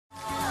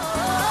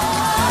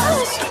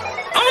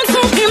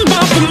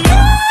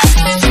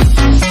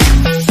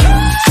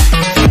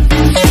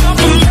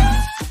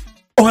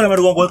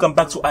welcome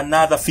back to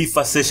another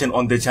FIFA session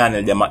on the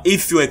channel, jama.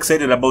 If you're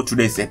excited about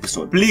today's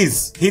episode,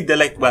 please hit the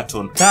like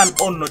button, turn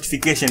on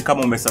notification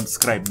kama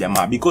umesubscribe,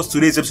 jama, because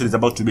today's episode is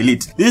about to be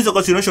lit. This is a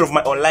continuation of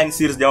my online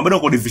series, jama. Bado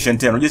kwa Division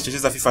 10, unajua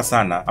tutacheza FIFA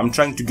sana. I'm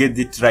trying to get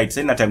it right.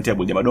 Sasa ina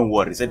timetable, jama, don't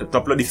worry. Sasa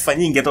tuupload FIFA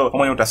nyingi hata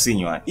kama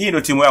utasinywa. Hii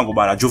ndio timu yangu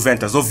bana,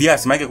 Juventus.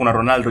 Obvious, maana kuna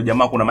Ronaldo,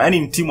 jama, kuna yaani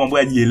ni timu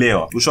ambayo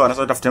hajielewa. Ushaona,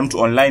 sasa tafuta mtu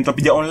online,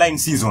 tutapiga online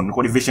season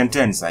kwa Division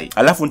 10 sasa.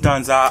 Alafu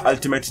nitaanza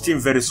Ultimate Team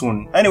very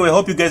soon. Anyway,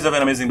 hope you guys have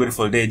an amazing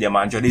beautiful day,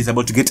 jama. Your day is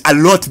about to get a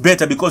lot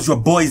better because your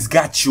boys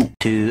got you.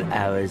 2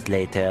 hours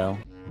later.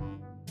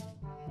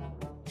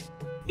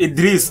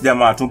 Idris,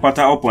 jama,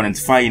 tumpata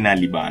opponents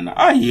finally bana.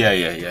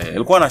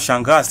 Alikuwa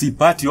anashangaa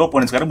sipati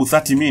opponents karibu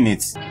 30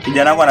 minutes.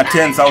 Kijana wangu ana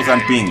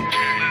 10,000 ping.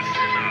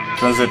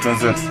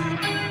 Translate.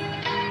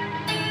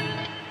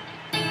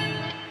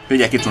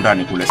 Piga kitu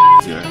ndani kule.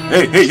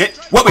 Hey. Wait.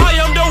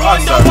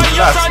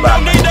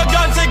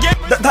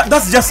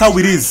 That's just how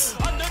it is.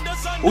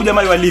 Huyu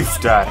jamaa wa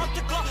lift tayari.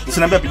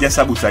 Usiniambia piga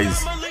sabu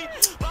size.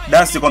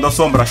 Dance kondo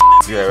sombra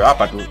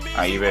hapa tu.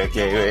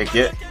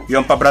 Aiweke.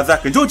 Yompa brother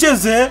yake. Njoo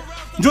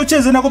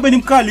cheze na kombe ni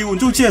mkali huyu.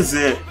 Njoo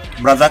cheze.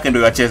 Brother yake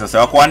ndio yacheza. Sasa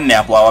wako wanne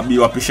hapo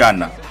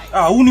wapishana.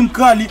 Huyu ni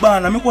mkali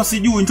bana. Amekuwa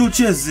sijui. Njoo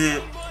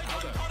cheze.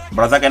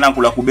 Brother yake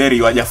nangu la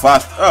kuberi waja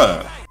fast.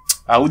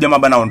 Huyu jamaa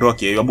bana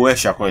ondoke.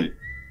 Yoboesha kweli.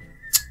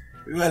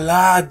 You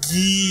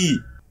laggy.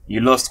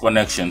 You lost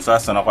connection.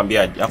 Sasa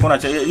nakwambiaje? Hakuna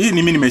hii ni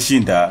mimi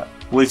nimeshinda.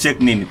 We'll check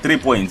nini? 3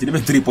 points. Nipe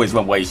 3 points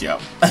mambo yaisha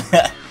hapo.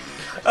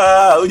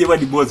 Uje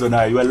badi bozo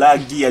na you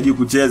laggy hadi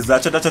kucheza.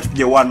 Acha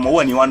tupige one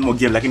more. Ni one more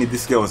game lakini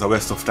this game was a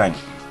waste of time.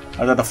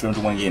 Acha tafuta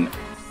mtu mwingine.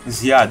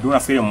 Ziad,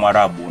 unafikiri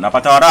mwarabu.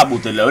 Napata warabu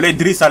tele. Ule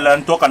Idris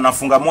alanitoka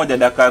nafunga moja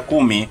dakika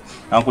 10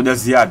 na kuja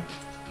Ziad.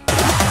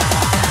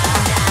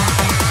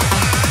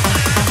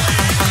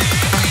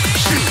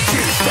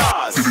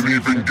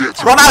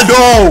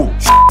 Ronaldo!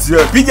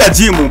 Piga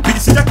jimu,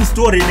 piga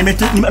story,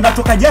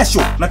 natoka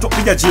jasho,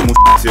 piga jimu.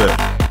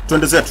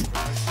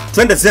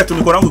 Twende zetu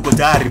mikono yangu iko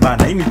tayari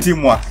bana. Hii ni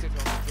teamwork.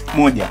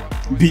 1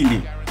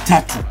 2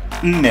 3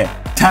 4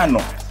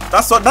 5.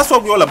 That's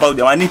what we all about.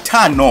 Ni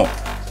 5.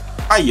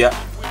 Haya.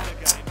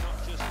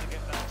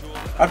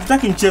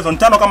 Hatutaki mchezo,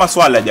 5 kama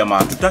swala jamaa.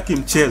 Hatutaki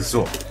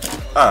mchezo.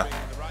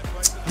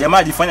 Jamaa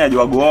ajifanya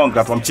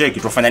ajiwagonga tumcheki,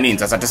 tufanya nini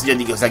sasa?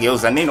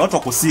 Tusijegeuza nini? Watu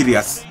wako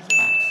serious.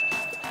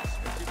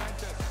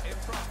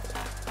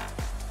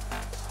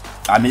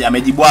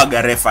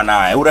 Amejibwaga refa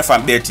naye. Urefa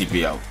mbeti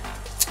pia.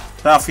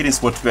 Sasa feeling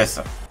sport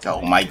pesa.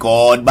 Oh my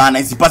god bana,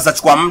 hizi pasa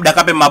chukua muda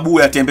kape mabu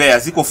ya tembea.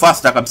 Ziko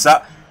faster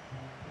kabisa.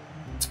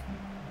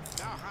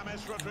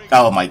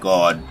 Oh my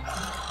god.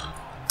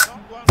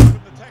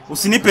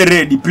 Usinipe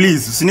ready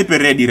please. Usinipe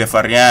ready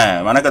referee.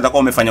 Maana kama utakuwa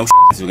umefanya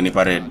ushizi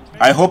ukinipa ready.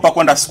 I hope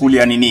akwenda school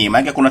ya nini.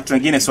 Maana kuna watu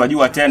wengine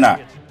siwajua tena.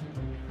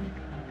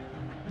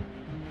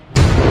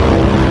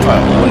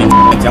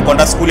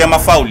 Akwenda school ya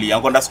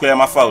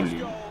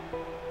mafauli.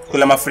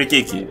 Kula mafree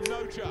kick.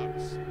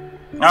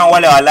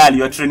 Wale walali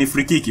you train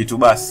free kick tu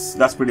bas.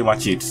 That's pretty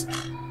much it.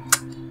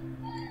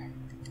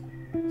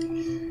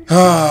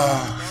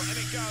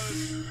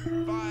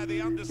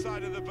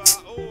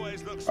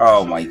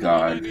 Oh my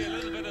god.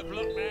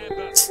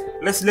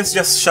 Let's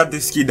just shut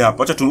this kid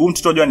up. Acha tu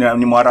mtoto jua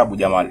ni mwarabu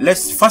jamani.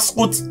 Let's first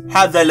put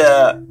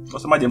hadha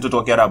wasemaje mtoto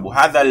wa Kiarabu?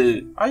 Hadha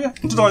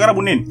mtoto wa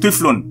Kiarabu nini?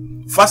 Tiflun.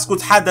 First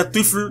put hadha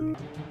tifl.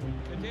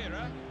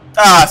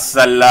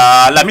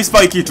 Sala,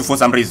 mispa kitu for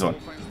some reason.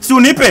 Si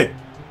unipe?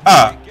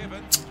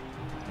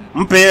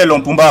 Mpe yelo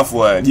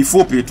mpumbafu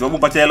jifupi tu, hebu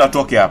patia yelo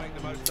atoke hapa.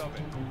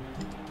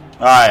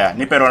 Haya,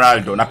 nipe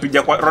Ronaldo.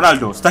 Napiga kwa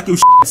Ronaldo.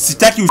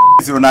 Sitaki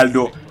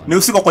Ronaldo. Ni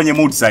usiku kwenye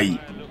mood sasa hii.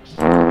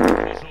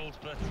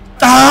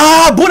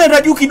 Bona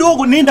raju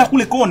kidogo nenda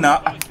kule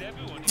kona.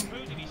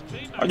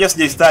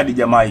 Just study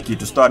jamaa hiki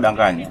kitu,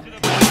 sitadanganya.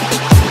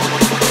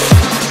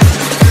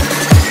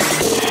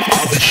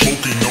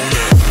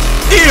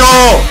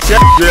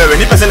 Wewe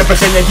nipe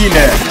celebration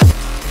nyingine.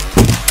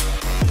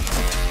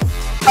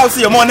 Au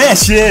sio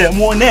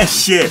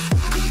muoneshe.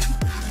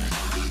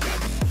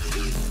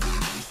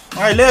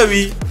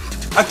 Lewi.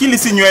 Akili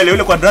si nywele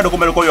yule Quadrado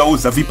kama alikuwa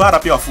yauza. Vipara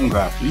pia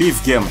wafunga. Leave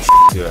game.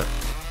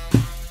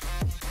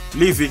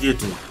 Leave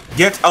it.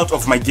 Get out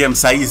of my game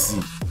saizi.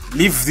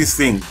 Leave this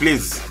thing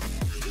please.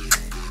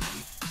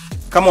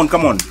 Come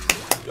on.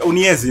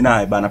 Uniezi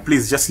naye bana,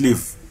 please just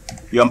leave.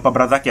 Yompa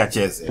brother yake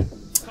acheze.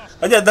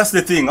 That's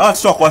the thing.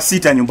 Tutoa kwa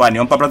sita nyumbani.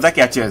 Yompa brother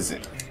yake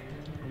acheze.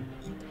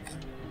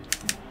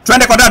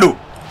 Twende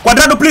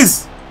Quadrado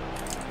please.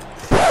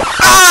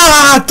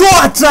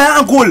 Toa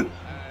triangle.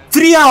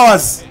 3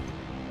 hours.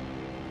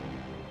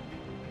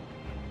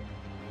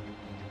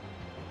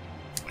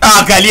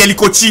 Galia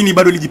liko chini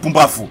bado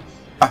lijipumbafu.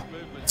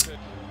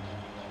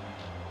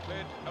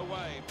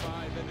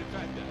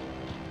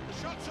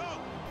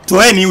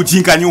 Toeni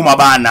ujinga nyuma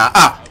bana.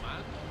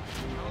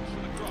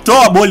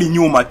 Toa boli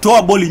nyuma.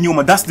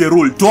 That's the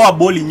rule. Toa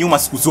boli nyuma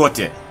siku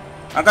zote.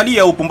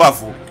 Angalia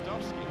upumbavu.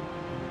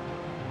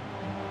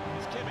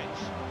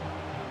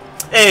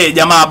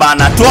 Jamaa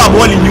bana, toa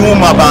boli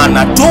nyuma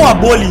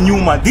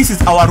bana. This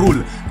is our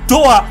rule.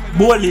 toa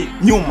boli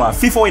nyuma.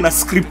 FIFA ina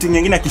scripting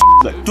nyingine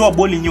ya toa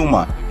boli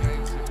nyuma.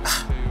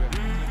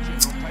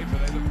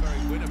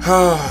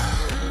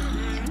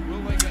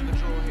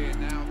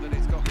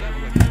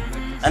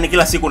 Ani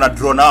kila siku na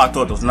draw na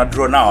watoto, tuna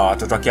draw na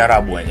watoto wa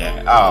Kiarabu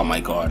wenyewe. Oh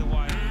my god.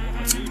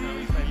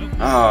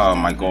 Oh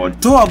my god.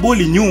 Toa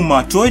boli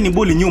nyuma, toeni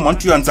boli nyuma.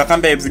 Mtu yanza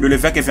kambe vidole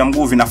vyake vya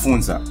mguu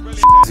vinafunza.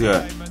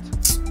 Yeah.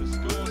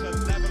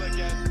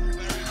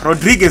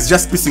 Rodriguez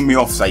just pissing me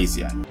off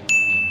size yani.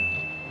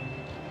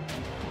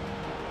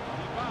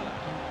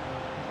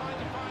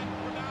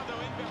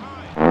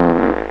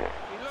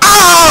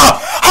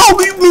 How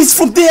do you miss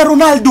from there,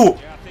 Ronaldo?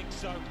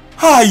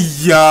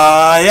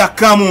 Yeah,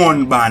 come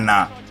on,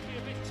 bana.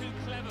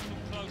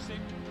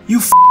 You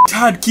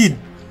hard kid.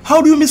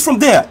 How do you miss from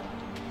there?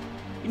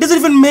 It doesn't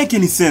even make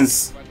any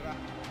sense.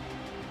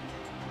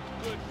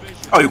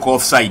 Oh, you go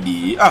offside.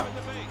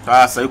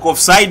 Sasa yuko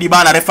offside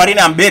bana, referee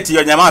na mbeti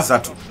yo nyamaza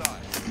tu.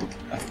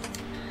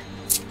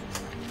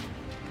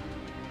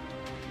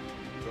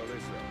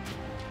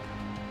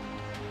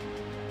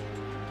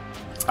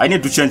 I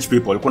need to change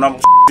people. Kuna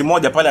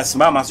mmoja pale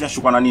asimama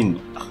asiyashukwa na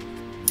nini.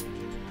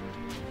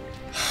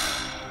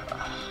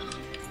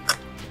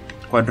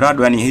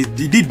 Quadrado yani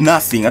he did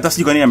nothing. Hata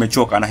sijui kwa nini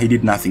amechoka na he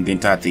did nothing the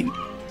entire thing.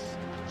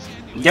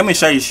 Game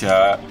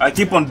ishaisha. I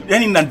keep on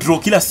yani na draw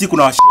kila siku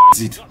na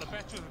washit.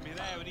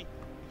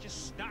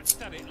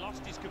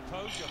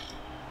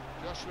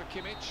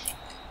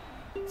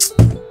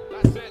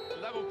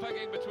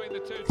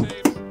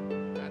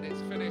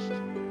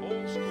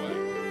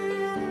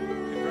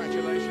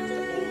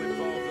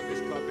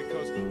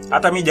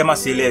 Hata mimi jamaa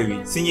sielewi.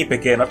 Sinyi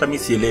pekee hata mimi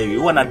sielewi.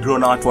 Huwa na draw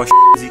na watu wa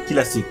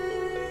kila siku.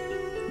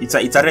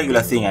 It's a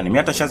regular thing yani. Mimi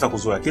hata shanza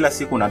kuzoea kila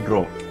siku na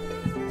draw.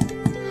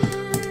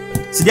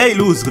 Sijai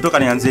lose kutoka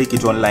nianze hiki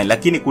kitu online,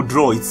 lakini ku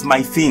draw it's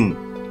my thing.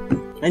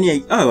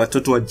 Yani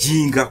watoto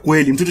wajinga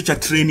kweli, mtoto cha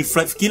train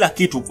kila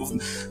kitu,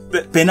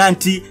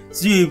 penalty,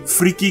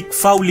 free kick,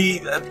 foul,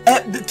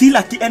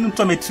 kila kitu yani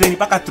mtu ametrain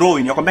paka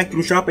throwing. Yakwambia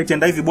kirusha hapa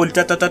itenda hivi ball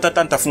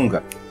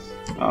nitafunga.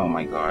 Oh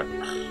my god.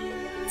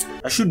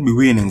 I should be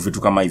winning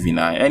vitu kama hivi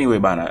na. Anyway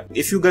bana,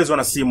 if you guys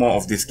want to see more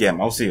of this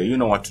game, I'll see you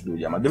know what to do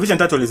jama. Division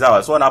title is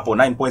ours. So hapo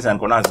 9 points and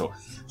konazo.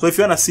 So if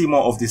you want to see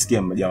more of this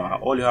game jama,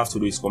 all you have to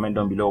do is comment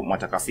down below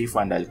mwataka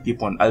FIFA and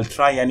I'll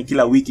try yani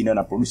kila wiki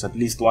na produce at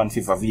least one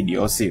FIFA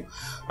video. I'll see you.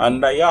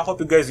 And yeah, I hope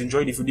you guys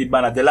enjoyed. If you did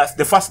bana,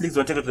 the first link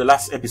will take you to the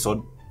last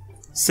episode.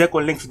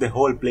 Second link to the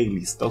whole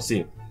playlist. I'll see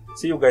you.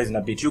 See you guys in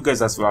a bit. You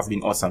guys as well have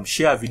been awesome.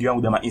 Share video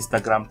with my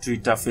Instagram,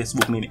 Twitter,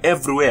 Facebook,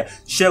 everywhere.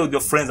 Share with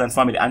your friends and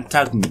family and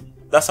tag me.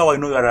 That's how I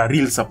know you're a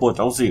real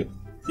supporter. I'll see you.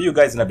 See you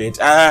guys in a bit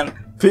and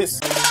peace.